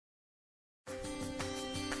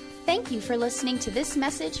Thank you for listening to this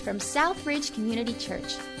message from Southridge Community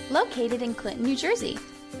Church, located in Clinton, New Jersey.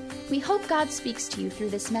 We hope God speaks to you through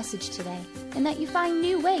this message today and that you find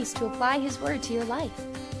new ways to apply His Word to your life.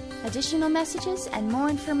 Additional messages and more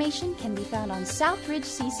information can be found on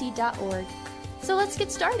southridgecc.org. So let's get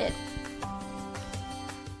started.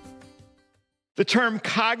 The term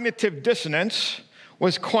cognitive dissonance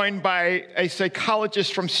was coined by a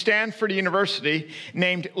psychologist from Stanford University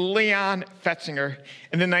named Leon Fetzinger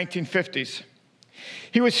in the 1950s.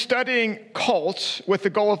 He was studying cults with the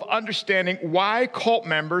goal of understanding why cult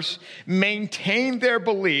members maintained their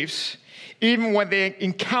beliefs even when they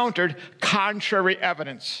encountered contrary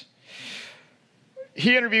evidence.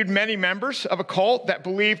 He interviewed many members of a cult that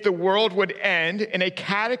believed the world would end in a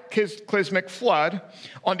cataclysmic flood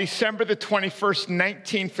on December the 21st,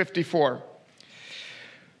 1954.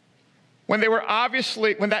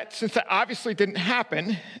 Since that obviously didn't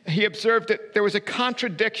happen, he observed that there was a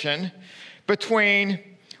contradiction between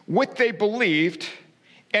what they believed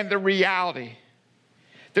and the reality.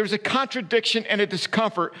 There was a contradiction and a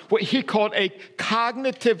discomfort, what he called a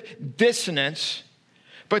cognitive dissonance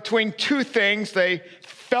between two things they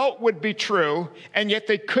felt would be true, and yet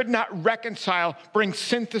they could not reconcile, bring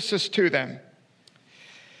synthesis to them.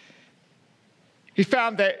 He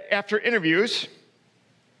found that after interviews,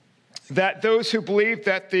 that those who believed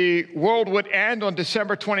that the world would end on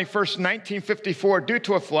December 21st, 1954 due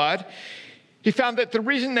to a flood, he found that the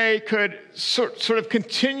reason they could sort of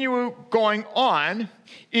continue going on,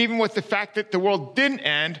 even with the fact that the world didn't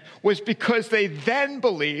end, was because they then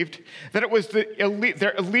believed that it was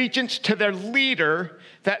their allegiance to their leader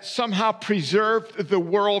that somehow preserved the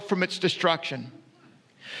world from its destruction.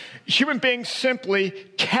 Human beings simply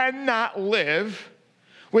cannot live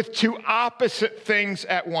with two opposite things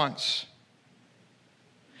at once.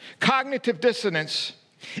 Cognitive dissonance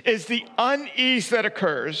is the unease that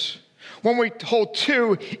occurs when we hold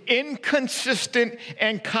two inconsistent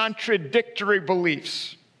and contradictory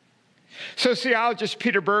beliefs. Sociologist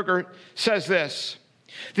Peter Berger says this: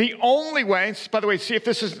 the only way, by the way, see if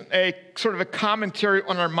this is a sort of a commentary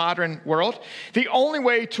on our modern world, the only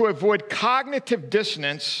way to avoid cognitive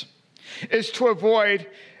dissonance is to avoid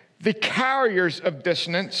the carriers of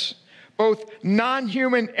dissonance, both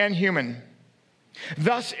non-human and human.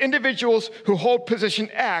 Thus, individuals who hold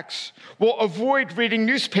position X will avoid reading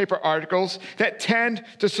newspaper articles that tend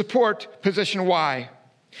to support position Y.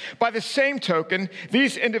 By the same token,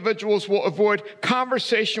 these individuals will avoid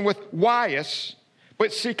conversation with Yists,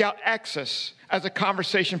 but seek out X's as a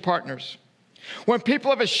conversation partners. When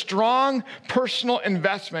people have a strong personal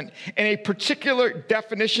investment in a particular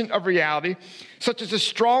definition of reality, such as a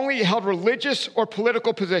strongly held religious or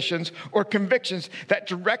political positions or convictions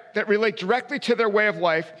that relate directly to their way of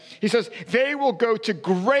life, he says they will go to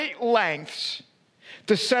great lengths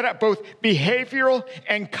to set up both behavioral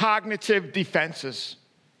and cognitive defenses.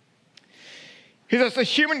 He says the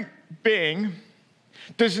human being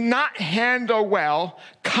does not handle well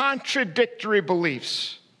contradictory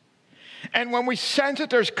beliefs. And when we sense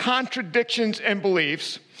that there's contradictions in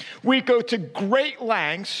beliefs, we go to great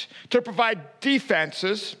lengths to provide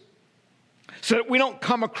defenses so that we don't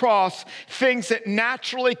come across things that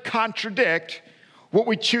naturally contradict what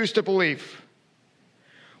we choose to believe.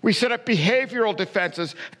 We set up behavioral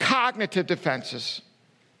defenses, cognitive defenses.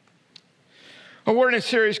 Well, we're in a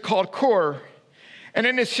series called Core. And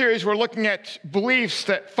in this series, we're looking at beliefs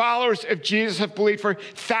that followers of Jesus have believed for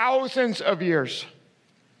thousands of years.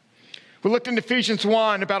 We looked in Ephesians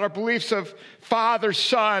 1 about our beliefs of Father,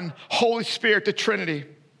 Son, Holy Spirit, the Trinity.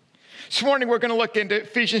 This morning, we're going to look into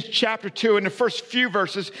Ephesians chapter 2, and the first few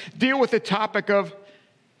verses deal with the topic of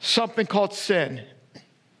something called sin.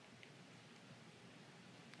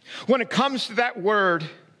 When it comes to that word,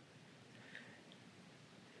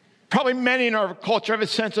 probably many in our culture have a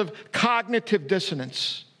sense of cognitive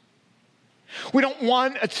dissonance. We don't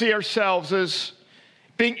want to see ourselves as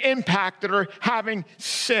being impacted or having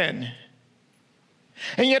sin.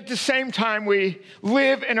 And yet at the same time, we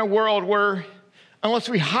live in a world where, unless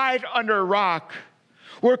we hide under a rock,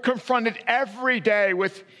 we're confronted every day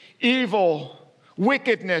with evil,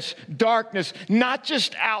 wickedness, darkness, not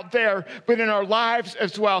just out there, but in our lives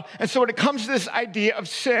as well. And so when it comes to this idea of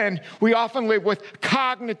sin, we often live with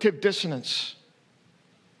cognitive dissonance.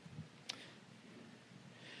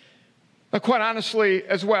 But quite honestly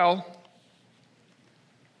as well,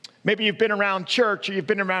 maybe you've been around church or you've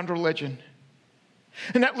been around religion.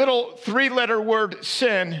 And that little three-letter word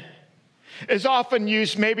sin is often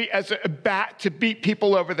used maybe as a bat to beat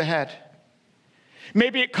people over the head.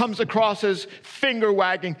 Maybe it comes across as finger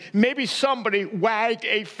wagging. Maybe somebody wagged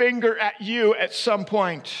a finger at you at some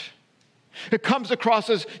point. It comes across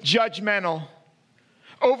as judgmental,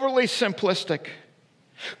 overly simplistic,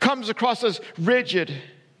 comes across as rigid,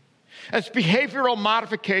 as behavioral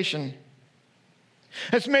modification.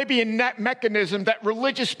 It's maybe a net mechanism that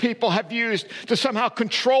religious people have used to somehow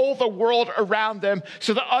control the world around them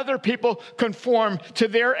so that other people conform to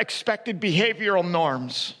their expected behavioral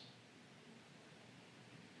norms.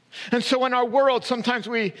 And so in our world, sometimes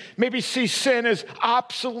we maybe see sin as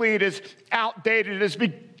obsolete, as outdated, as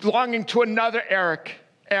belonging to another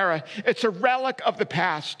era. It's a relic of the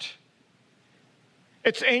past.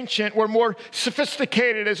 It's ancient. We're more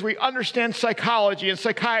sophisticated as we understand psychology and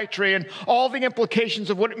psychiatry and all the implications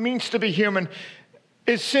of what it means to be human.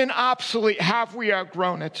 Is sin obsolete? Have we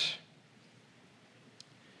outgrown it?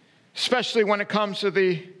 Especially when it comes to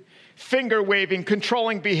the finger-waving,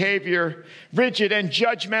 controlling behavior, rigid and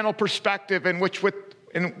judgmental perspective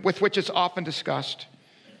with which it's often discussed.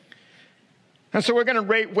 And so we're going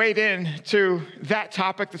to wade into that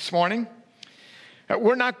topic this morning.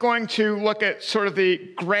 We're not going to look at sort of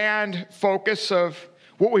the grand focus of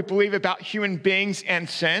what we believe about human beings and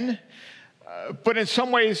sin, but in some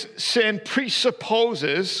ways, sin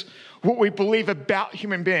presupposes what we believe about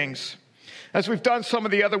human beings. As we've done some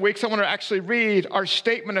of the other weeks, I want to actually read our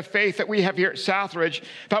statement of faith that we have here at Southridge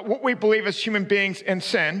about what we believe as human beings and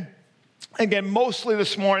sin. Again, mostly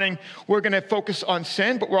this morning, we're going to focus on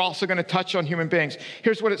sin, but we're also going to touch on human beings.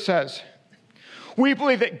 Here's what it says. We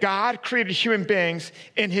believe that God created human beings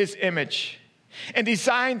in his image and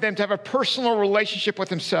designed them to have a personal relationship with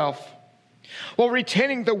himself while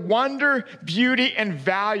retaining the wonder, beauty, and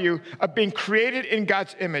value of being created in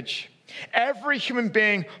God's image. Every human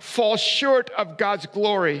being falls short of God's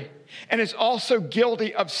glory and is also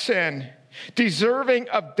guilty of sin, deserving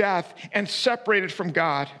of death and separated from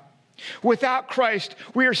God. Without Christ,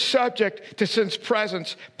 we are subject to sin's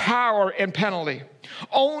presence, power, and penalty.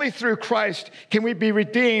 Only through Christ can we be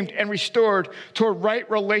redeemed and restored to a right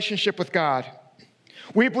relationship with God.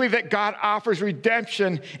 We believe that God offers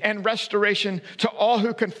redemption and restoration to all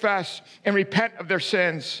who confess and repent of their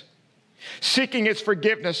sins, seeking his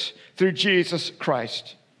forgiveness through Jesus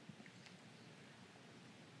Christ.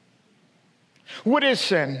 What is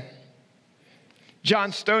sin?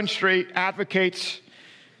 John Stonestreet advocates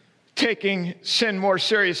taking sin more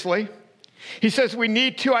seriously. He says we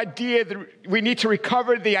need to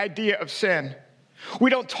recover the idea of sin. We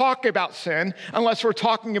don't talk about sin unless we're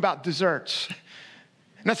talking about desserts.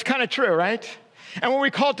 And that's kind of true, right? And when we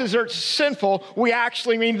call desserts sinful, we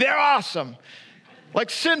actually mean they're awesome. Like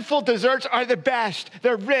sinful desserts are the best.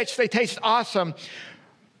 They're rich. They taste awesome.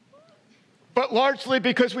 But largely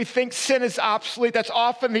because we think sin is obsolete, that's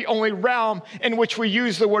often the only realm in which we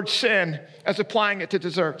use the word sin as applying it to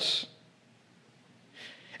desserts.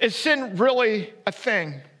 Is sin really a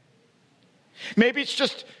thing? Maybe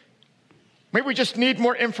we just need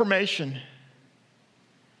more information.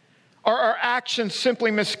 Are our actions simply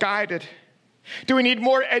misguided? Do we need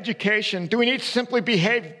more education? Do we need to simply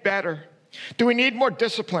behave better? Do we need more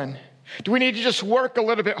discipline? Do we need to just work a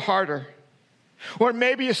little bit harder? Or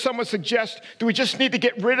maybe, as someone suggests, do we just need to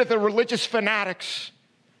get rid of the religious fanatics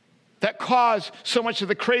that cause so much of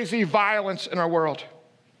the crazy violence in our world?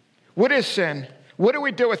 What is sin? What do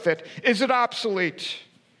we do with it? Is it obsolete?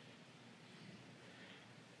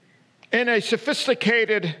 In a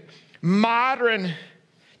sophisticated, modern,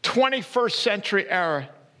 21st century era,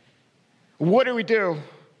 what do we do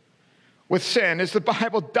with sin? Is the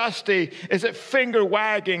Bible dusty? Is it finger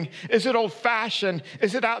wagging? Is it old fashioned?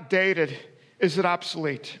 Is it outdated? Is it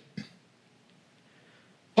obsolete?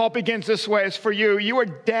 Paul begins this way: as for you, you are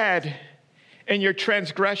dead in your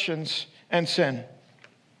transgressions and sin.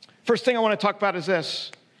 First thing I want to talk about is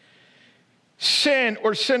this. Sin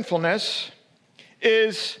or sinfulness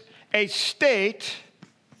is a state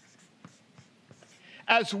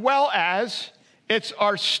as well as it's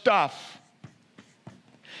our stuff.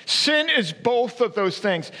 Sin is both of those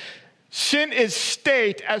things. Sin is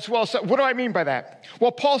state as well as, what do I mean by that?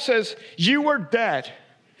 Well, Paul says, you were dead.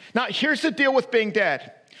 Now, here's the deal with being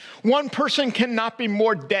dead. One person cannot be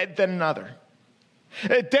more dead than another.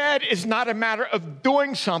 Dead is not a matter of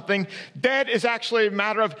doing something. Dead is actually a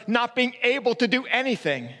matter of not being able to do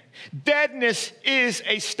anything. Deadness is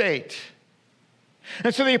a state.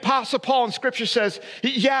 And so the Apostle Paul in Scripture says,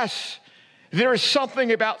 yes, there is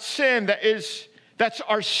something about sin that's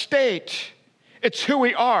our state. It's who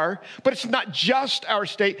we are, but it's not just our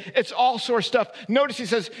state, it's also our stuff. Notice he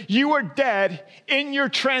says, you are dead in your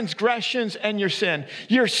transgressions and your sin.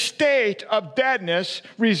 Your state of deadness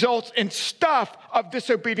results in stuff of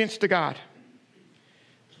disobedience to God.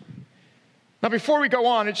 Now, before we go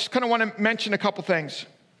on, I just kind of want to mention a couple things.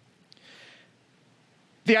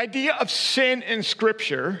 The idea of sin in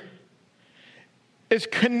Scripture is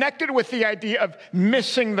connected with the idea of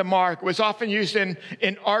missing the mark. It was often used in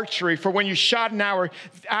archery for when you shot an arrow,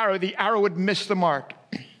 the arrow would miss the mark.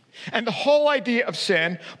 And the whole idea of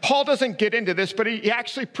sin, Paul doesn't get into this, but he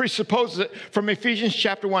actually presupposes it from Ephesians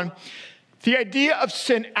chapter 1. The idea of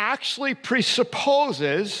sin actually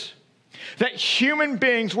presupposes that human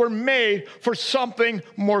beings were made for something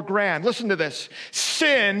more grand. Listen to this.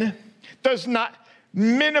 Sin does not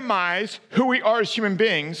minimize who we are as human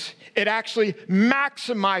beings. It actually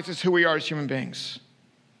maximizes who we are as human beings.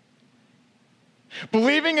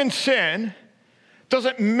 Believing in sin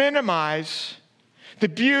doesn't minimize the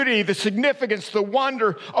beauty, the significance, the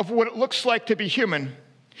wonder of what it looks like to be human.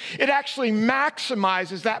 It actually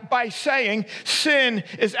maximizes that by saying sin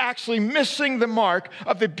is actually missing the mark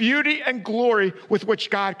of the beauty and glory with which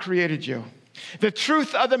God created you. The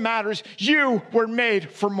truth of the matter is you were made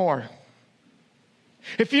for more.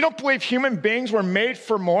 If you don't believe human beings were made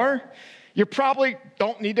for more, you probably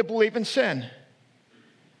don't need to believe in sin.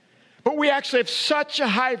 But we actually have such a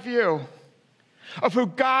high view of who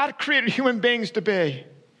God created human beings to be.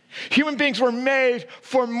 Human beings were made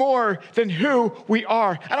for more than who we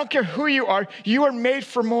are. I don't care who you are made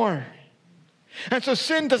for more. And so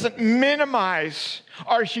sin doesn't minimize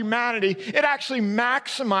our humanity. It actually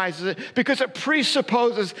maximizes it because it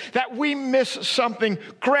presupposes that we miss something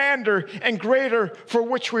grander and greater for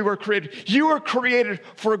which we were created. You were created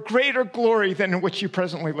for a greater glory than in which you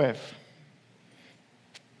presently live.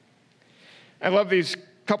 I love these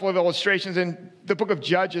couple of illustrations in the book of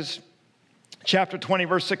Judges, chapter 20,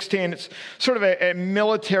 verse 16. It's sort of a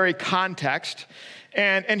military context.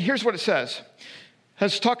 And here's what it says.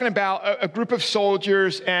 It's talking about a group of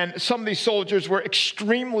soldiers, and some of these soldiers were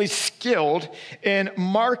extremely skilled in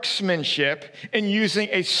marksmanship in using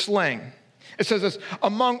a sling. It says this,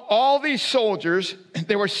 among all these soldiers,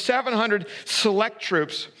 there were 700 select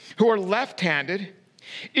troops who were left-handed,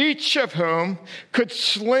 each of whom could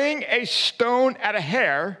sling a stone at a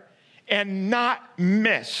hair and not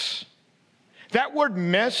miss. That word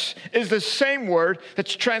miss is the same word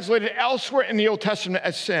that's translated elsewhere in the Old Testament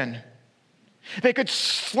as sin. They could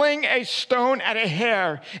sling a stone at a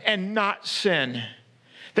hair and not sin.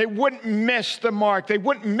 They wouldn't miss the mark. They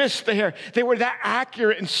wouldn't miss the hair. They were that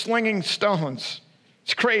accurate in slinging stones.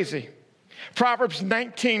 It's crazy. Proverbs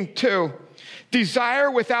 19:2. Desire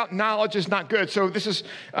without knowledge is not good. So this is,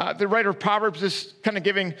 the writer of Proverbs is kind of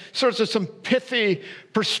giving sorts of some pithy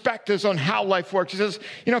perspectives on how life works. He says,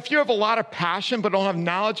 if you have a lot of passion but don't have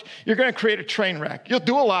knowledge, you're going to create a train wreck. You'll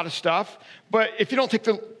do a lot of stuff, but if you don't take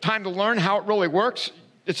the time to learn how it really works,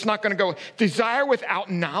 it's not going to go. Desire without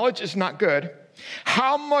knowledge is not good.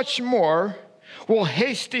 How much more will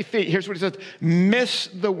hasty feet, here's what he says, miss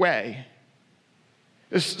the way?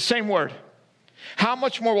 This same word. How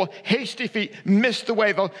much more will hasty feet miss the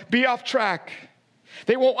way? They'll be off track.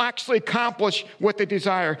 They won't actually accomplish what they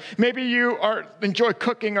desire. Maybe you enjoy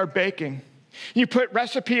cooking or baking. You put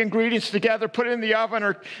recipe ingredients together, put it in the oven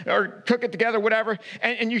or cook it together, whatever,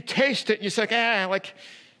 and you taste it and you say,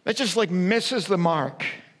 that just misses the mark.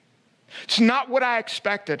 It's not what I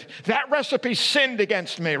expected. That recipe sinned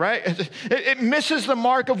against me, right? It misses the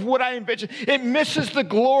mark of what I envisioned. It misses the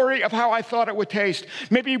glory of how I thought it would taste.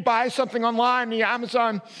 Maybe you buy something online, the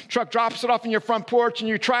Amazon truck drops it off in your front porch, and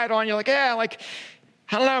you try it on. You're like, I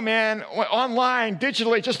don't know, man. Online,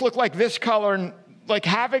 digitally, it just looked like this color, and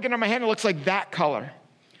having it in my hand, it looks like that color.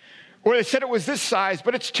 Or they said it was this size,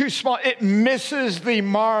 but it's too small. It misses the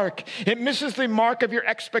mark. It misses the mark of your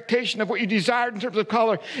expectation of what you desired in terms of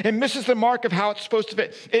color. It misses the mark of how it's supposed to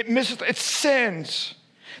fit. It sins.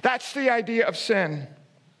 That's the idea of sin.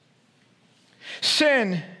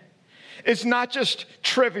 Sin is not just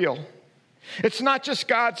trivial. It's not just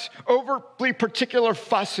God's overly particular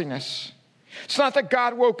fussiness. It's not that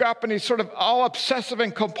God woke up and he's sort of all obsessive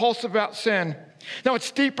and compulsive about sin. No, it's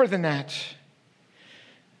deeper than that.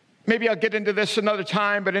 Maybe I'll get into this another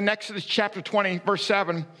time, but in Exodus chapter 20, verse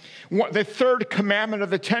 7, the third commandment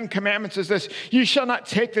of the 10 commandments is this: you shall not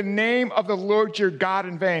take the name of the Lord your God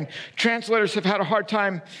in vain. Translators have had a hard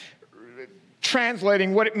time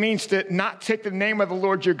translating what it means to not take the name of the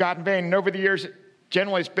Lord your God in vain. And over the years,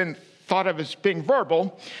 generally it's been thought of as being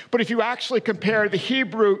verbal, but if you actually compare the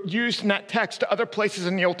Hebrew used in that text to other places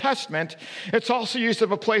in the Old Testament, it's also used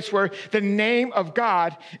of a place where the name of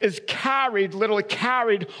God is literally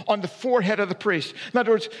carried on the forehead of the priest. In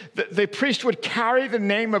other words, the priest would carry the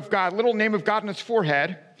name of God, little name of God on his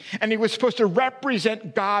forehead, and he was supposed to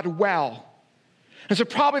represent God well. And so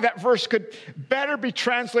probably that verse could better be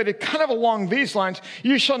translated kind of along these lines: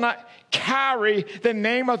 you shall not carry the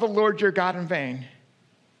name of the Lord your God in vain.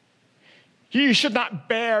 You should not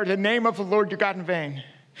bear the name of the Lord your God in vain.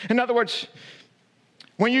 In other words,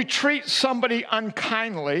 when you treat somebody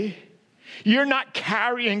unkindly, you're not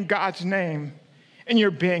carrying God's name and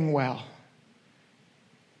you're being well.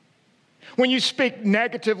 When you speak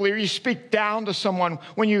negatively or you speak down to someone,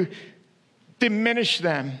 when you diminish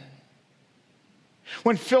them,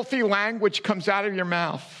 when filthy language comes out of your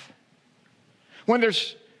mouth, when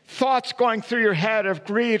there's thoughts going through your head of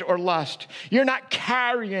greed or lust, you're not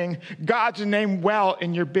carrying God's name well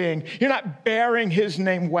in your being. You're not bearing his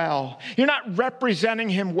name well. You're not representing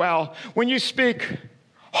him well. When you speak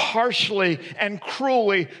harshly and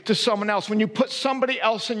cruelly to someone else, when you put somebody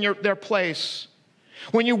else in their place,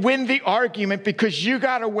 when you win the argument because you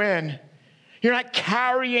got to win, you're not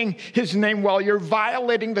carrying his name well. You're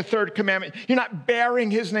violating the third commandment. You're not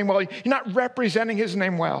bearing his name well. You're not representing his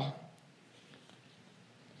name well.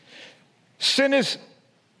 Sin is,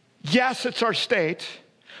 yes, it's our state,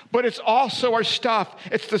 but it's also our stuff.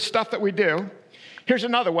 It's the stuff that we do. Here's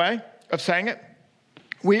another way of saying it.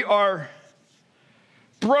 We are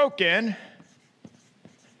broken,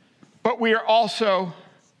 but we are also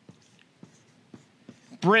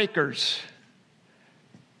breakers.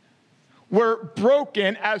 We're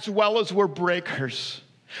broken as well as we're breakers.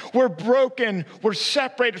 We're broken. We're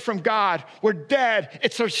separated from God. We're dead.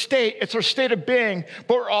 It's our state. It's our state of being.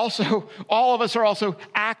 But we're also, all of us are also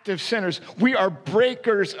active sinners. We are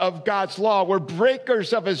breakers of God's law. We're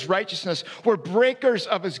breakers of his righteousness. We're breakers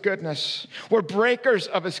of his goodness. We're breakers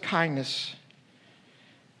of his kindness.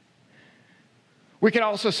 We can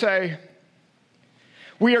also say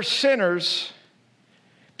we are sinners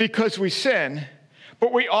because we sin,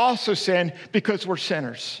 but we also sin because we're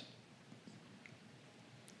sinners.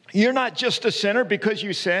 You're not just a sinner because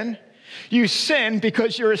you sin. You sin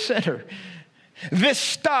because you're a sinner. This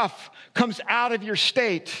stuff comes out of your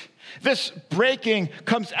state. This breaking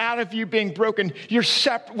comes out of you being broken. We're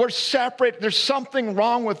separate. There's something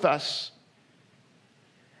wrong with us.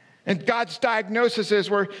 And God's diagnosis is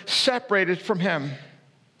we're separated from him.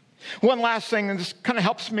 One last thing, and this kind of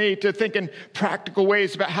helps me to think in practical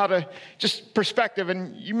ways about how to, just perspective,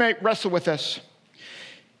 and you may wrestle with this.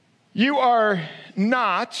 You are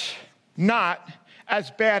not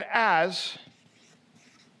as bad as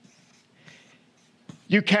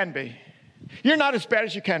you can be. You're not as bad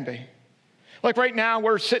as you can be. Like right now,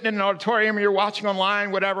 we're sitting in an auditorium, or you're watching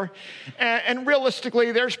online, whatever, and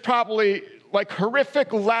realistically, there's probably like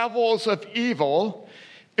horrific levels of evil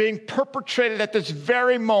being perpetrated at this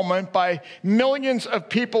very moment by millions of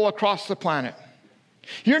people across the planet.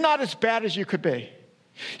 You're not as bad as you could be.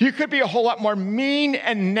 You could be a whole lot more mean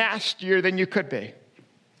and nastier than you could be.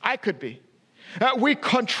 I could be. We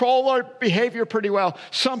control our behavior pretty well.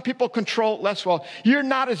 Some people control it less well. You're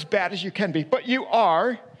not as bad as you can be, but you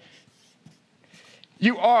are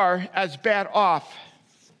as bad off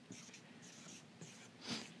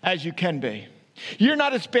as you can be. You're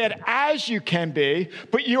not as bad as you can be,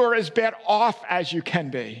 but you are as bad off as you can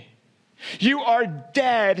be. You are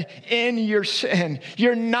dead in your sin.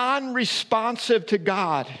 You're non-responsive to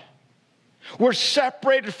God. We're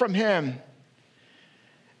separated from him.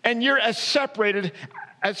 And you're as separated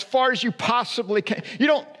as far as you possibly can.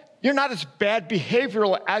 You're not as bad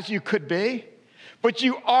behavioral as you could be, but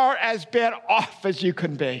you are as bad off as you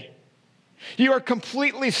can be. You are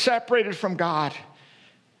completely separated from God.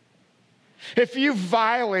 If you've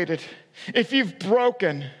violated, if you've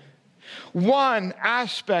broken one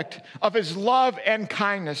aspect of his love and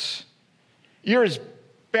kindness, you're as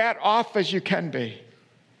bad off as you can be.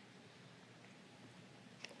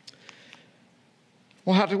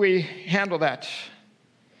 Well, how do we handle that?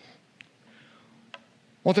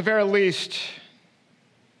 Well, at the very least,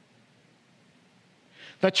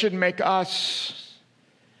 that should make us,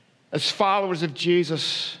 as followers of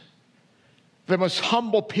Jesus, the most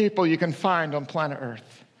humble people you can find on planet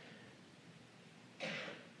Earth.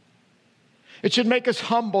 It should make us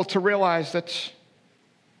humble to realize that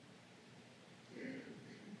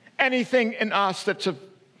anything in us that's of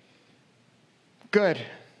good,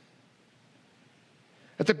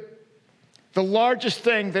 that the largest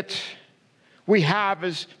thing that we have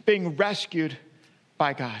is being rescued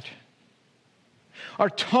by God.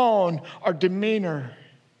 Our tone, our demeanor,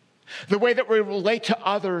 the way that we relate to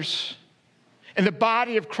others in the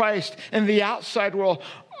body of Christ and the outside world,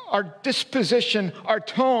 our disposition, our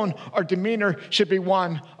tone, our demeanor should be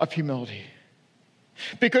one of humility.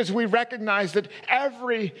 Because we recognize that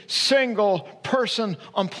every single person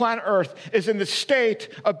on planet Earth is in the state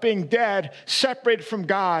of being dead, separated from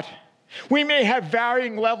God. We may have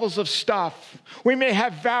varying levels of stuff. We may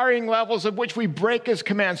have varying levels of which we break his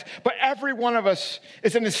commands, but every one of us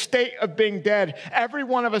is in a state of being dead. Every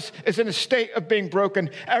one of us is in a state of being broken.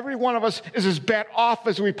 Every one of us is as bad off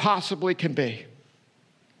as we possibly can be.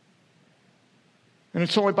 And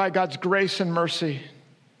it's only by God's grace and mercy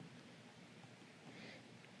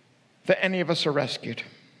that any of us are rescued.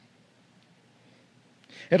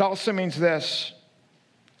 It also means this.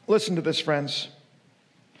 Listen to this, friends.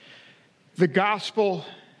 The gospel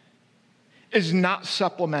is not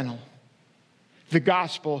supplemental. The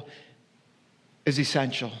gospel is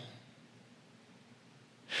essential.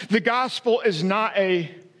 The gospel is not a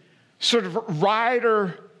sort of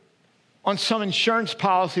rider on some insurance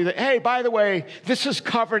policy that, hey, by the way, this is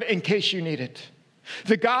covered in case you need it.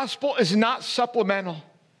 The gospel is not supplemental.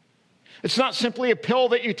 It's not simply a pill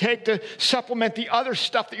that you take to supplement the other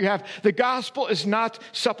stuff that you have. The gospel is not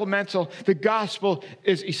supplemental. The gospel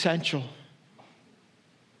is essential.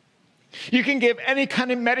 You can give any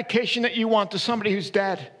kind of medication that you want to somebody who's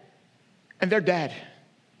dead, and they're dead.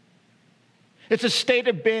 It's a state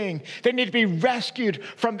of being. They need to be rescued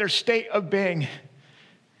from their state of being.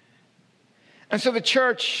 And so the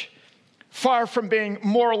church, far from being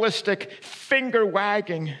moralistic,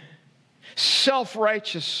 finger-wagging,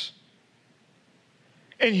 self-righteous,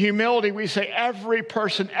 in humility, we say every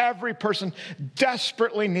person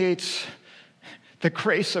desperately needs the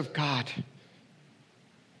grace of God.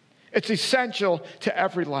 It's essential to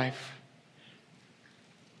every life.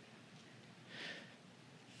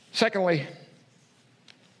 Secondly,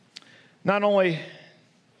 not only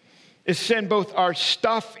is sin both our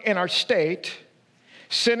stuff and our state,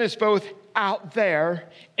 sin is both out there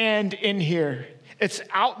and in here. It's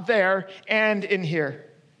out there and in here.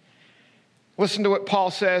 Listen to what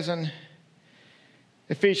Paul says in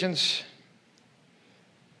Ephesians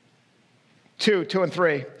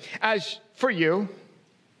 2:2-3. As for you,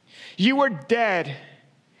 you were dead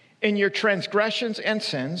in your transgressions and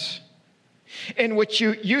sins, in which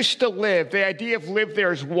you used to live. The idea of live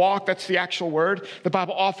there is walk. That's the actual word. The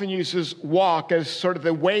Bible often uses walk as sort of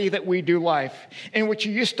the way that we do life. In which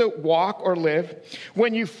you used to walk or live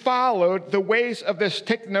when you followed the ways of this,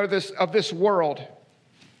 take note of this, of this world.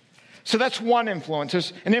 So that's one influence.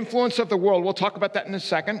 There's an influence of the world. We'll talk about that in a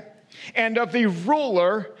second. And of the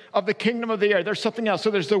ruler of the kingdom of the air. There's something else. So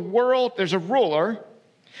there's the world, there's a ruler.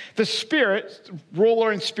 The spirit,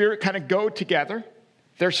 ruler and spirit kind of go together.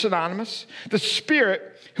 They're synonymous. The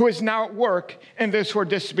spirit who is now at work in those who are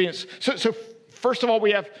disobedient. So first of all,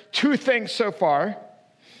 we have two things so far.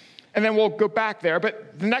 And then we'll go back there.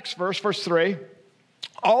 But the next verse, verse 3.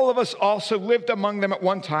 All of us also lived among them at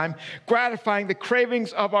one time, gratifying the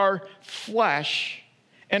cravings of our flesh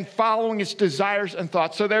and following its desires and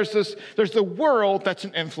thoughts. So there's the world that's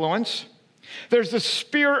an influence. There's the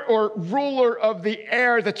spirit or ruler of the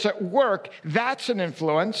air that's at work. That's an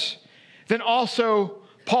influence. Then also,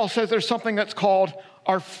 Paul says there's something that's called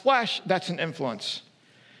our flesh that's an influence.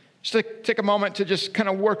 Just take a moment to just kind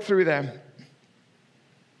of work through them.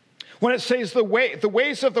 When it says the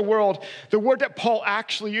ways of the world, the word that Paul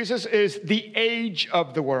actually uses is the age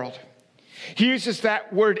of the world. He uses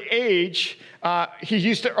that word age. He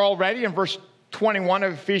used it already in verse 21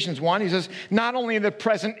 of Ephesians 1. He says, not only in the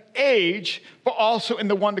present age, but also in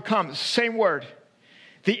the one to come. Same word.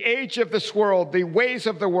 The age of this world, the ways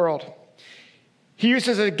of the world. He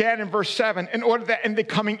uses it again in verse 7, in order that in the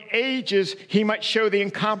coming ages, he might show the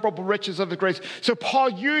incomparable riches of the grace. So Paul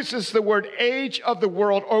uses the word age of the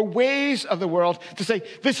world or ways of the world to say,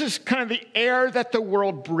 this is kind of the air that the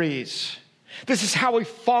world breathes. This is how we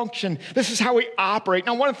function. This is how we operate.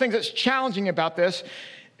 Now, one of the things that's challenging about this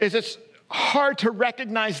is it's hard to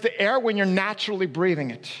recognize the air when you're naturally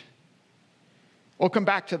breathing it. We'll come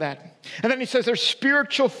back to that. And then he says there's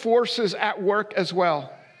spiritual forces at work as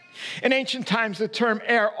well. In ancient times, the term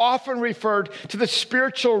air often referred to the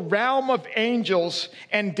spiritual realm of angels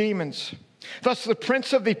and demons. Thus, the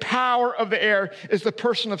prince of the power of the air is the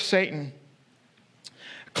person of Satan.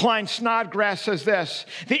 Klein Snodgrass says this: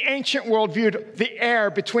 the ancient world viewed the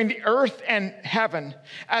air between the earth and heaven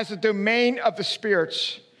as a domain of the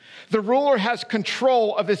spirits. The ruler has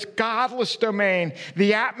control of this godless domain,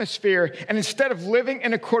 the atmosphere, and instead of living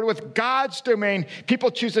in accord with God's domain, people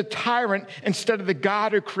choose a tyrant instead of the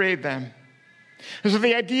God who created them. And so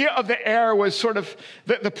the idea of the air was sort of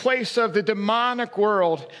the place of the demonic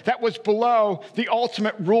world that was below the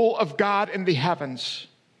ultimate rule of God in the heavens.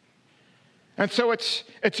 And so it's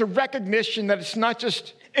a recognition that it's not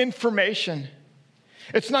just information.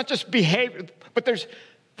 It's not just behavior, but there's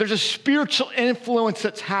a spiritual influence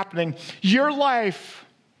that's happening. Your life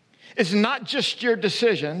is not just your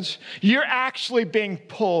decisions. You're actually being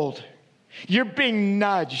pulled. You're being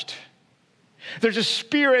nudged. There's a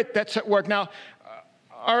spirit that's at work. Now,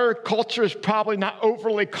 our culture is probably not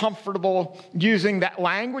overly comfortable using that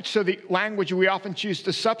language, so the language we often choose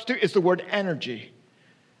to substitute is the word energy.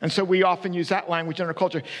 And so we often use that language in our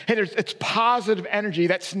culture. Hey, it's positive energy.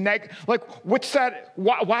 That's what's that?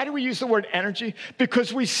 Why do we use the word energy?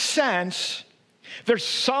 Because we sense there's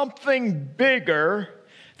something bigger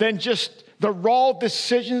than just the raw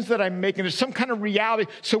decisions that I'm making. There's some kind of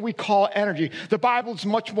reality, so we call it energy. The Bible's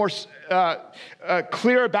much more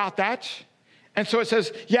clear about that. And so it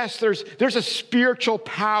says, yes, there's a spiritual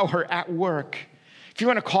power at work. If you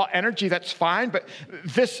want to call it energy, that's fine, but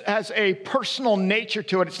this has a personal nature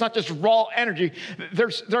to it. It's not just raw energy.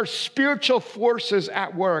 There's spiritual forces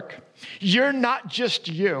at work. You're not just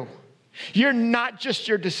you. You're not just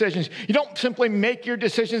your decisions. You don't simply make your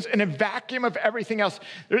decisions in a vacuum of everything else.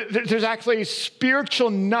 There's actually a spiritual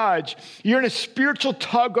nudge. You're in a spiritual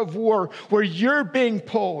tug of war where you're being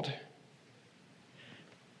pulled.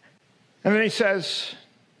 And then he says,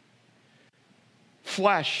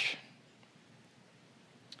 flesh.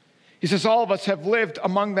 He says, all of us have lived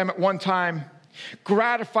among them at one time,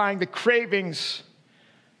 gratifying the cravings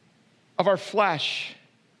of our flesh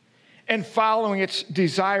and following its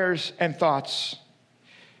desires and thoughts.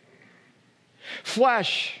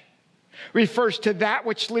 Flesh refers to that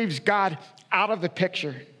which leaves God out of the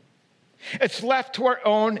picture. It's left to our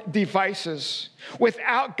own devices.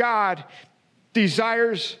 Without God,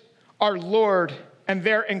 desires are Lord, and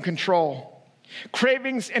they're in control.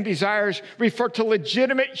 Cravings and desires refer to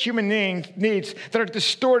legitimate human needs that are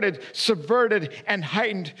distorted, subverted, and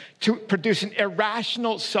heightened to produce an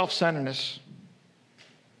irrational self-centeredness.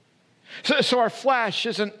 So our flesh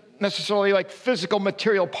isn't necessarily like physical,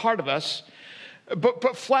 material part of us,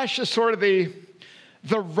 but flesh is sort of the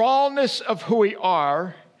rawness of who we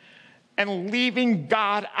are and leaving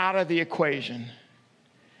God out of the equation.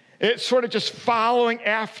 It's sort of just following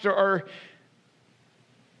after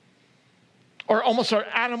or almost our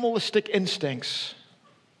animalistic instincts.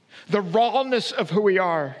 The rawness of who we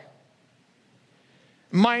are,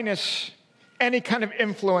 minus any kind of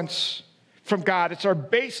influence from God. It's our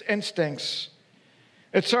base instincts.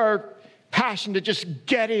 It's our passion to just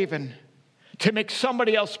get even, to make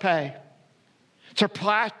somebody else pay. It's our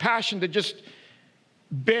passion to just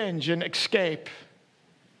binge and escape.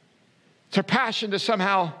 It's our passion to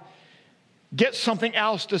somehow get something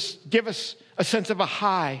else to give us a sense of a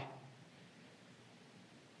high.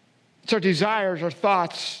 It's our desires, our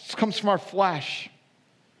thoughts. It comes from our flesh.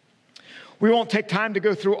 We won't take time to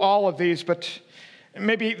go through all of these, but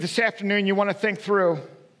maybe this afternoon you want to think through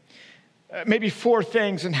maybe 4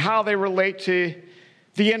 things and how they relate to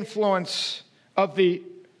the influence of the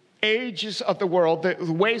ages of the world,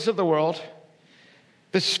 the ways of the world,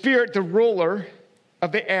 the spirit, the ruler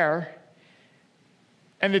of the air,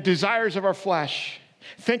 and the desires of our flesh.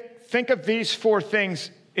 Think of these 4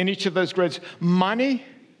 things in each of those grids: money,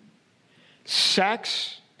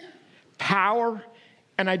 sex, power,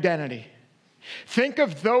 and identity. Think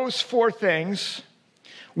of those 4 things.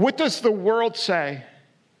 What does the world say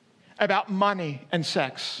about money and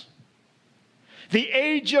sex? The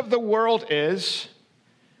age of the world is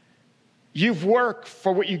you've worked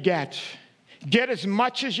for what you get. Get as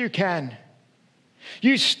much as you can.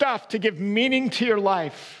 Use stuff to give meaning to your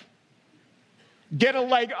life. Get a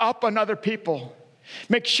leg up on other people.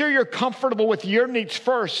 Make sure you're comfortable with your needs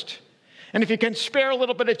first. And if you can spare a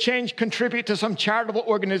little bit of change, contribute to some charitable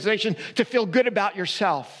organization to feel good about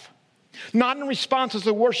yourself. Not in response as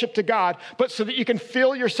a worship to God, but so that you can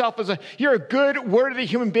feel yourself as you're a good, worthy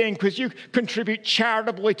human being because you contribute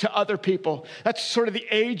charitably to other people. That's sort of the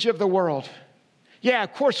age of the world. Yeah,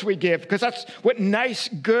 of course we give, because that's what nice,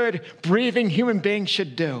 good, breathing human beings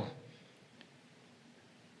should do.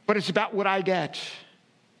 But it's about what I get.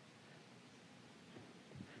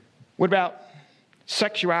 What about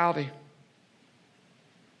sexuality?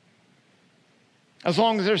 As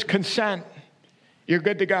long as there's consent, you're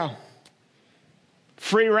good to go.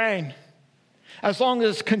 Free reign. As long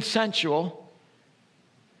as it's consensual,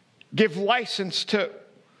 give license to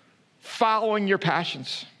following your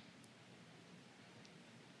passions.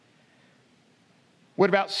 What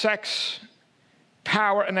about sex,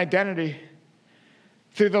 power, and identity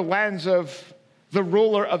through the lens of the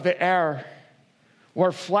ruler of the air,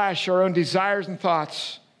 or flesh, our own desires and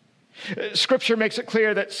thoughts? Scripture makes it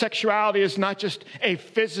clear that sexuality is not just a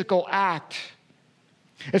physical act.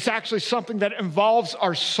 It's actually something that involves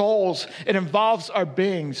our souls. It involves our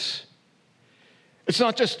beings. It's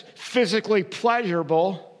not just physically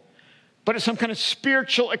pleasurable, but it's some kind of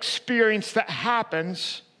spiritual experience that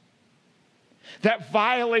happens that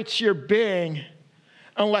violates your being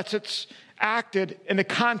unless it's acted in the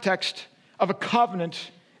context of a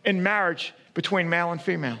covenant in marriage between male and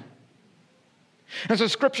female. And so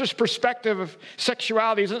Scripture's perspective of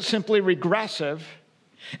sexuality isn't simply regressive.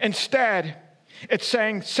 Instead, it's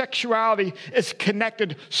saying sexuality is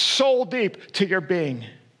connected soul deep to your being.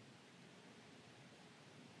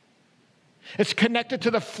 It's connected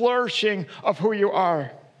to the flourishing of who you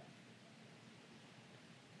are.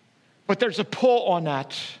 But there's a pull on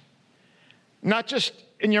that, not just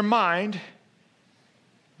in your mind,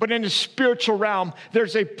 but in the spiritual realm.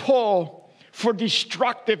 There's a pull for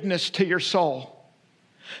destructiveness to your soul.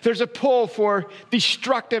 There's a pull for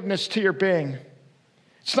destructiveness to your being.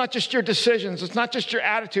 It's not just your decisions. It's not just your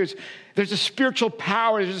attitudes. There's a spiritual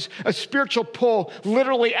power. There's a spiritual pull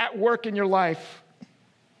literally at work in your life.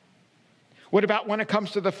 What about when it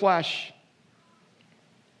comes to the flesh?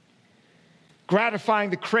 Gratifying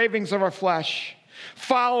the cravings of our flesh,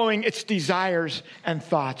 following its desires and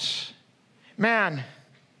thoughts. Man,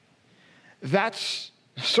 that's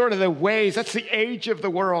sort of the ways, that's the age of the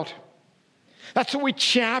world. That's what we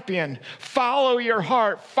champion. Follow your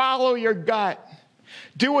heart, follow your gut.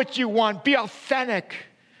 Do what you want, be authentic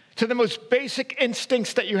to the most basic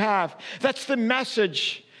instincts that you have. That's the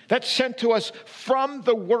message that's sent to us from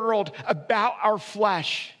the world about our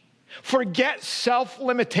flesh. Forget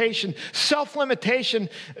self-limitation. Self-limitation,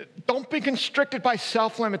 don't be constricted by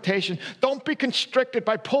self-limitation. Don't be constricted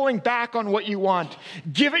by pulling back on what you want.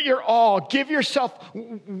 Give it your all. Give yourself,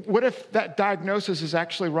 what if that diagnosis is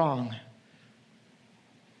actually wrong?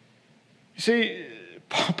 You see,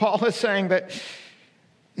 Paul is saying that,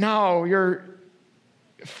 no, you're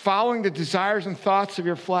following the desires and thoughts of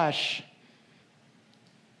your flesh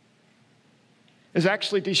is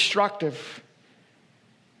actually destructive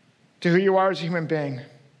to who you are as a human being.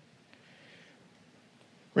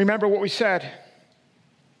 Remember what we said.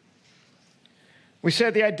 We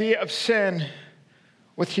said the idea of sin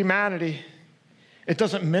with humanity, it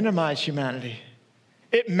doesn't minimize humanity.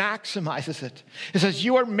 It maximizes it. It says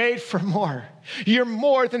you are made for more. You're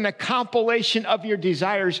more than the compilation of your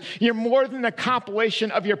desires. You're more than the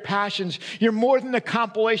compilation of your passions. You're more than the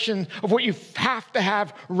compilation of what you have to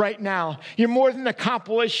have right now. You're more than the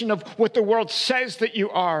compilation of what the world says that you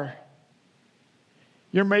are.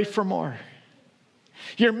 You're made for more.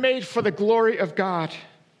 You're made for the glory of God.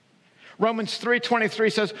 Romans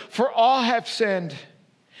 3:23 says, for all have sinned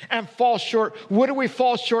and fall short. What do we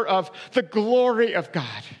fall short of? The glory of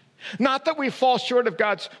God. Not that we fall short of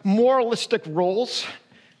God's moralistic rules.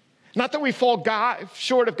 Not that we fall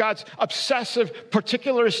short of God's obsessive,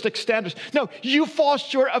 particularistic standards. No, you fall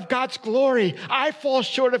short of God's glory. I fall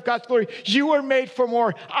short of God's glory. You were made for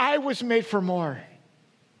more. I was made for more.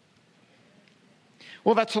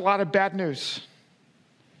 Well, that's a lot of bad news.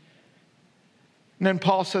 And then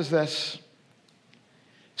Paul says this,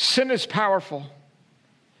 sin is powerful,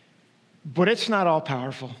 but it's not all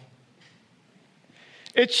powerful.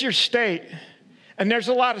 It's your state, and there's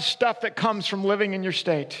a lot of stuff that comes from living in your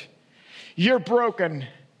state. You're broken,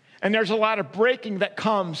 and there's a lot of breaking that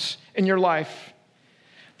comes in your life.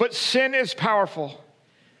 But sin is powerful,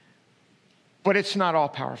 but it's not all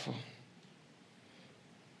powerful.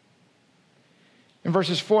 In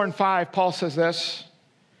verses 4 and 5, Paul says this,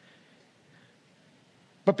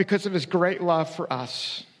 but because of his great love for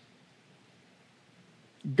us,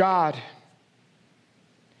 God,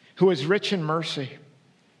 who is rich in mercy,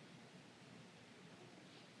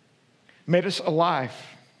 made us alive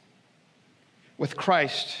with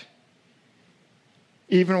Christ,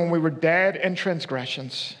 even when we were dead in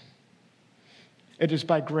transgressions. It is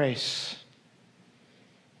by grace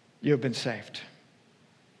you have been saved.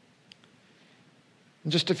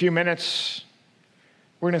 In just a few minutes,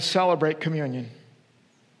 we're going to celebrate communion.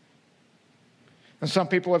 And some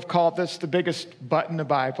people have called this the biggest but in the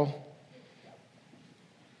Bible.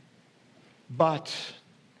 But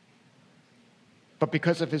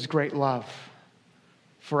because of his great love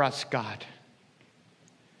for us, God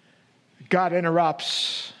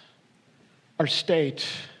interrupts our state.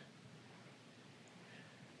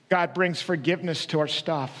 God brings forgiveness to our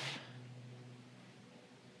stuff.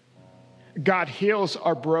 God heals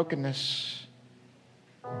our brokenness.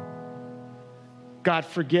 God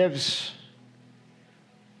forgives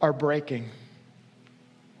our breaking.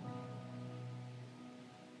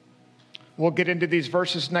 We'll get into these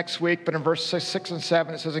verses next week, but in verses 6 and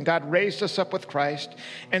 7, it says, and God raised us up with Christ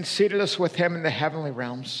and seated us with him in the heavenly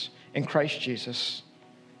realms in Christ Jesus,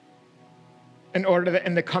 in order that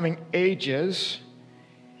in the coming ages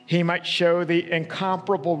he might show the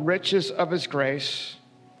incomparable riches of his grace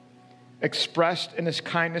expressed in his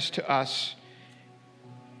kindness to us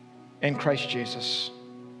in Christ Jesus.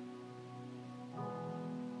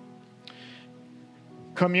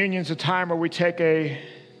 Communion's a time where we take a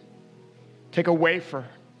wafer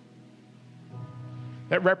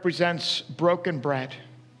that represents broken bread.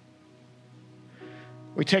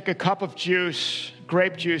 We take a cup of juice,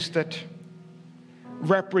 grape juice, that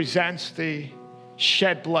represents the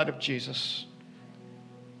shed blood of Jesus.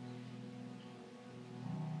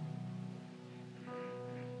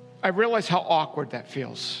 I realize how awkward that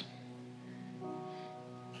feels.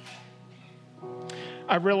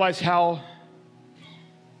 I realize how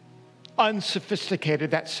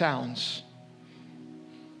unsophisticated that sounds.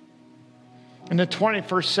 In the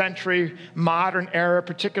 21st century modern era,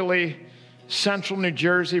 particularly central New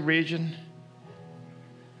Jersey region,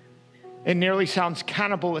 it nearly sounds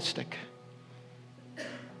cannibalistic.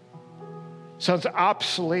 Sounds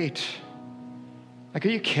obsolete. Like, are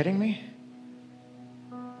you kidding me?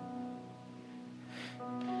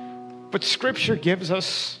 But Scripture gives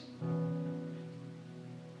us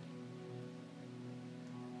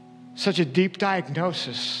such a deep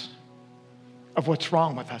diagnosis of what's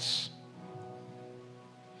wrong with us.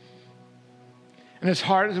 And as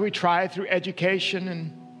hard as we try through education,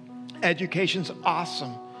 and education's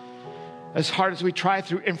awesome, as hard as we try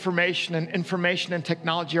through information and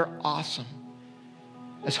technology are awesome,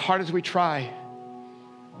 as hard as we try,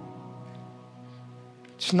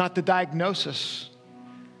 it's not the diagnosis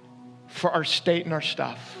for our state and our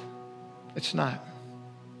stuff. It's not.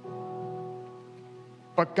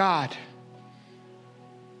 But God,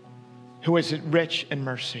 who is rich in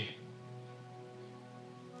mercy,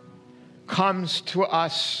 comes to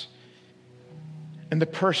us in the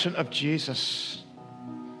person of Jesus.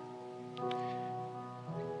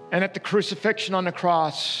 And at the crucifixion on the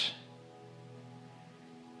cross,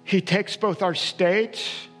 he takes both our state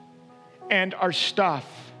and our stuff,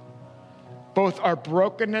 both our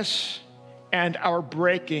brokenness and our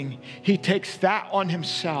breaking. He takes that on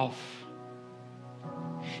himself.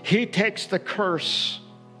 He takes the curse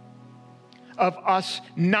of us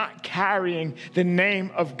not carrying the name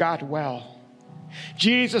of God well.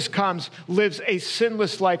 Jesus comes, lives a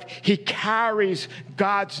sinless life. He carries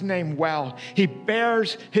God's name well. He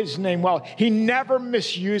bears his name well. He never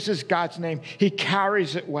misuses God's name. He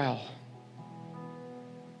carries it well.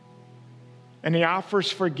 And he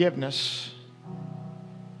offers forgiveness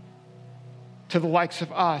to the likes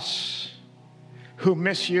of us who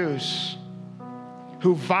misuse,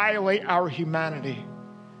 who violate our humanity,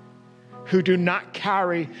 who do not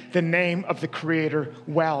carry the name of the Creator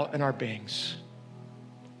well in our beings.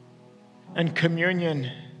 And communion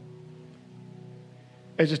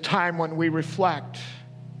is a time when we reflect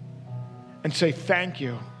and say thank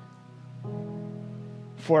you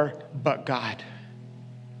for but God,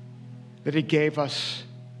 that he gave us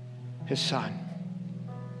his Son.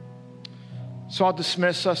 So I'll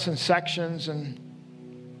dismiss us in sections and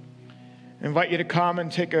invite you to come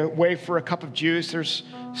and take a wafer, a cup of juice. There's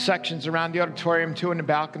sections around the auditorium, too, in the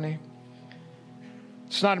balcony.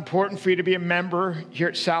 It's not important for you to be a member here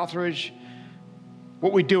at Southridge.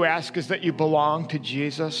 What we do ask is that you belong to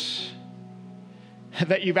Jesus,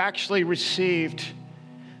 that you've actually received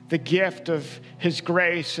the gift of his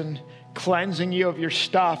grace and cleansing you of your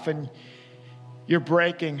stuff and your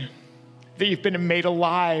breaking, that you've been made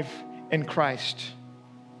alive in Christ.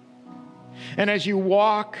 And as you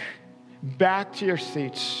walk back to your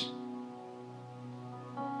seats,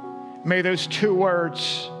 may those two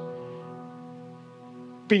words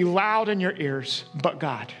be loud in your ears, but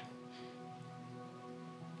God.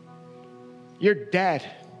 You're dead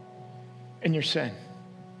in your sin.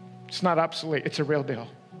 It's not obsolete, it's a real deal.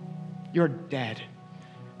 You're dead.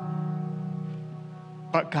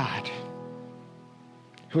 But God,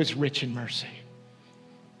 who is rich in mercy.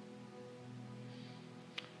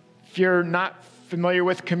 If you're not familiar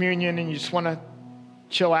with communion and you just want to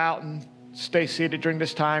chill out and stay seated during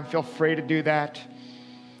this time, feel free to do that.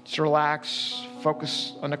 Just relax,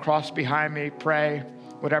 focus on the cross behind me, pray,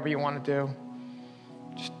 whatever you want to do.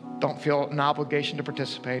 Just don't feel an obligation to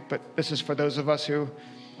participate, but this is for those of us who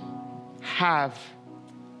have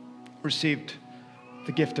received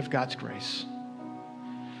the gift of God's grace.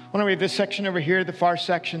 I want to read this section over here, the far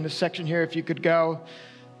section, this section here, if you could go.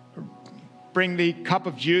 Bring the cup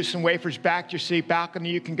of juice and wafers back to your seat. Balcony,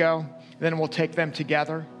 you can go. Then we'll take them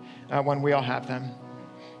together when we all have them.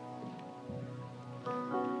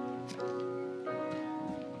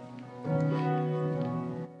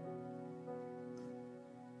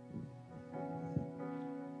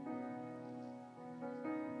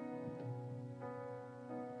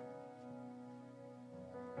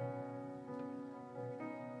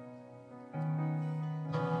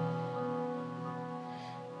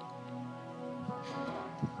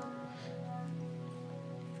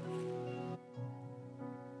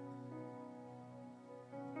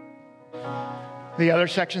 The other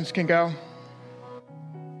sections can go.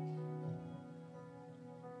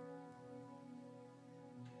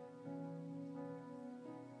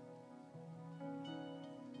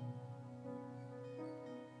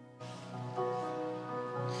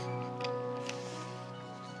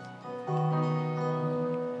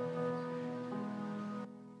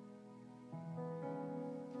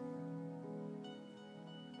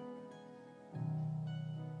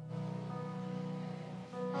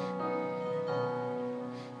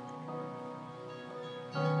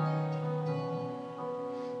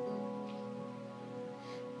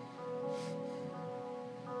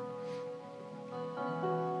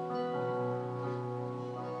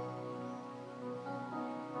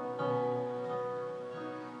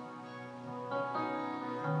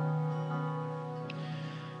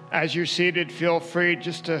 As you're seated, feel free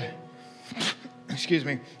just to,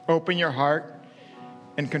 open your heart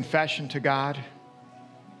in confession to God,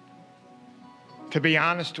 to be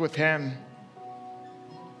honest with Him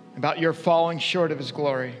about your falling short of His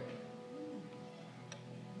glory.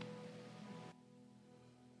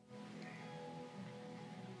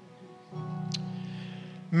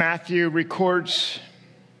 Matthew records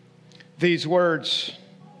these words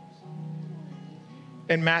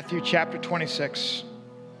in Matthew chapter 26.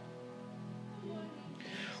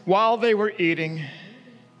 While they were eating,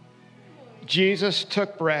 Jesus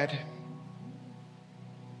took bread,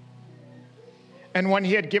 and when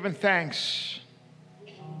He had given thanks,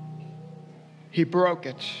 He broke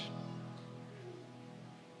it,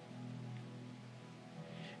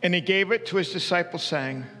 and He gave it to His disciples,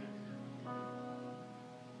 saying,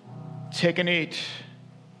 "Take and eat.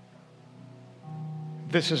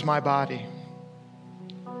 This is my body."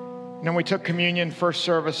 And when we took communion first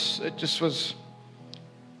service, it just was,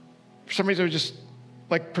 for some reason, it was just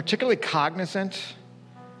like particularly cognizant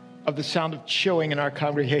of the sound of chewing in our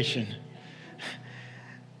congregation.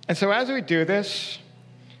 And so as we do this,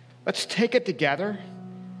 let's take it together,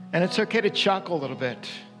 and it's okay to chuckle a little bit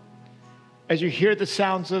as you hear the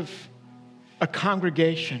sounds of a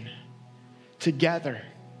congregation together,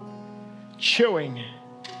 chewing,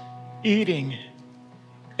 eating,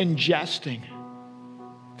 ingesting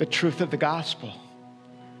the truth of the gospel.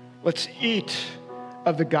 Let's eat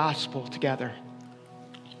of the gospel together.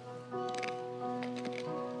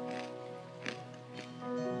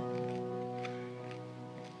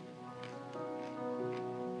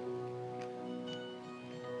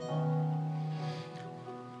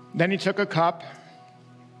 Then He took a cup,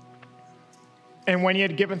 and when He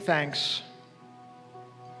had given thanks,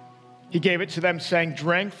 He gave it to them, saying,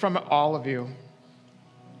 "Drink from it, all of you.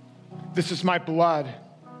 This is my blood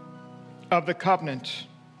of the covenant,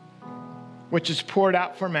 which is poured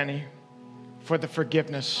out for many for the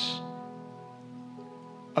forgiveness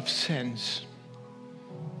of sins."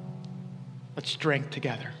 Let's drink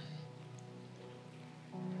together.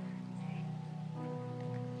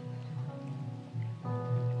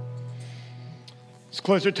 It's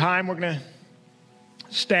closer time. We're going to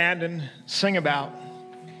stand and sing about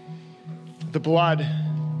the blood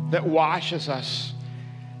that washes us,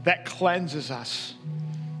 that cleanses us,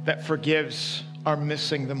 that forgives our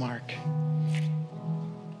missing the mark.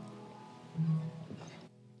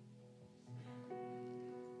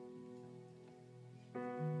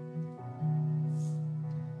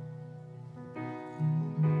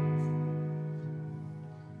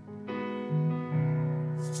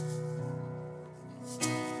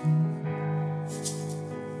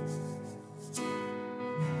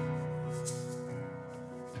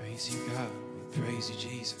 Praise you, God. We praise you,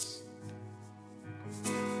 Jesus.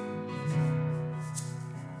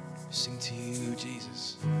 Sing to you,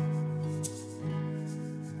 Jesus.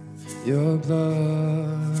 Your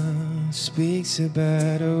blood speaks a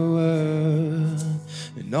better word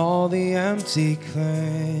than all the empty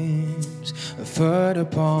claims I've heard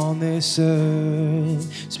upon this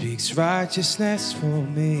earth. Speaks righteousness for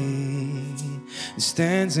me. It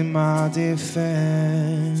stands in my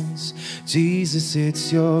defense. Jesus,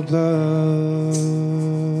 it's your blood.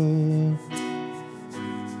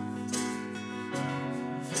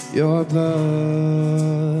 Your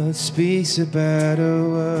blood speaks a better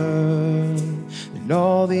word than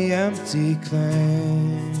all the empty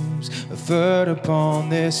claims I've heard upon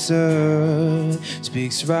this earth.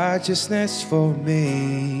 Speaks righteousness for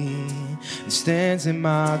me. It stands in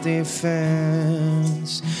my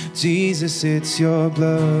defense. Jesus, it's your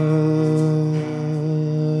blood.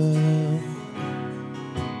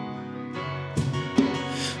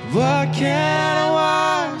 What can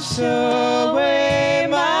wash away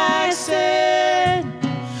my sin?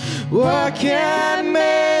 What can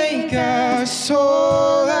make us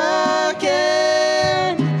whole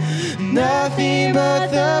again? Nothing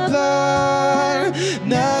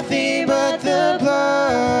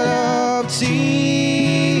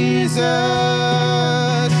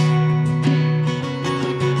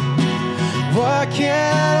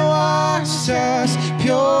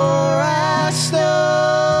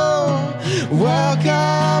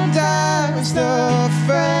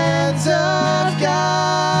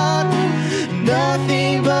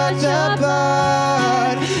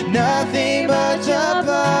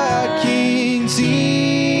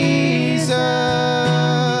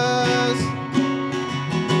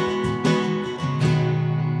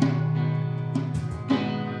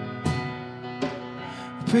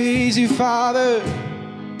praise you, Father.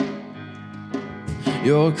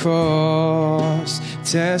 Your cross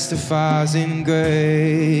testifies in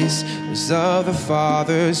grace was of the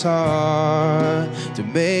Father's heart to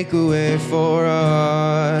make a way for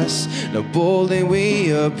us. Now boldly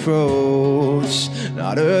we approach,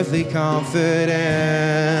 not earthly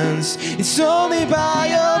confidence. It's only by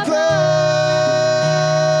your blood.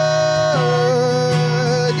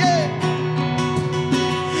 Yeah.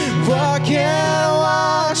 What can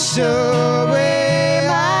wash away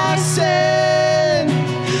my sin?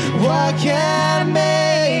 What can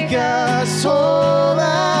make us whole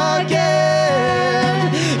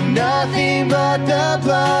again? Nothing but the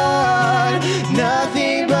blood,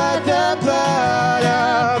 nothing but the blood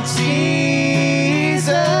of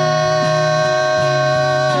Jesus.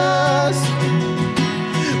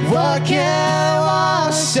 What can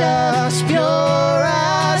wash us pure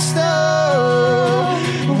as snow?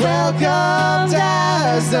 Welcomed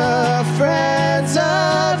as the friends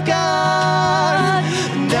of God.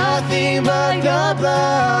 Nothing but the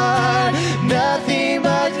blood, nothing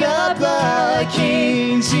but the blood,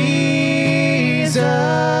 King Jesus.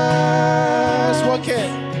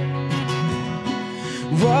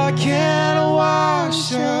 What can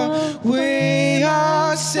wash away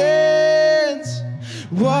our sins?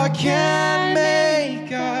 What can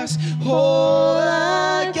make us whole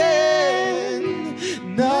again?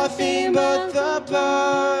 Nothing but the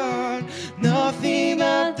blood, nothing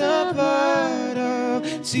but the blood of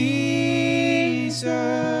Jesus.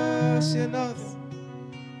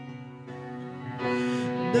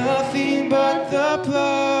 Nothing but the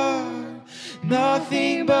blood,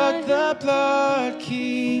 nothing but the blood,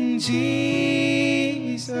 King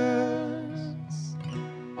Jesus.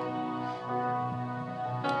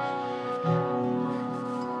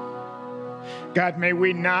 God, may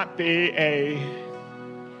we not be a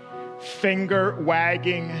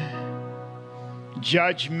finger-wagging,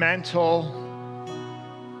 judgmental,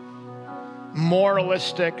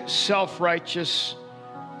 moralistic, self-righteous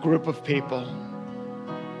group of people.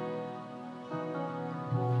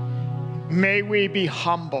 May we be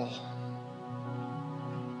humble.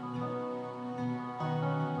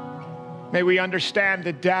 May we understand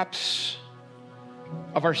the depths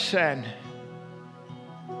of our sin.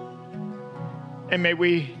 And may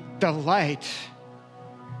we delight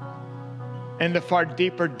in the far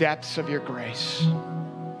deeper depths of your grace.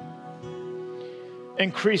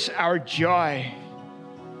 Increase our joy.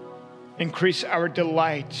 Increase our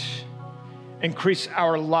delight. Increase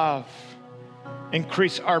our love.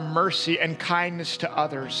 Increase our mercy and kindness to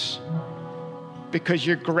others, because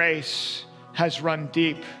your grace has run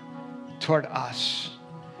deep toward us.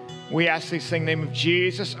 We ask these things in the name of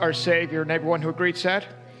Jesus, our Savior, and everyone who agreed said,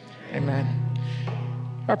 amen.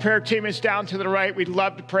 Our prayer team is down to the right. We'd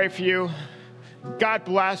love to pray for you. God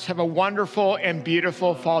bless. Have a wonderful and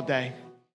beautiful fall day.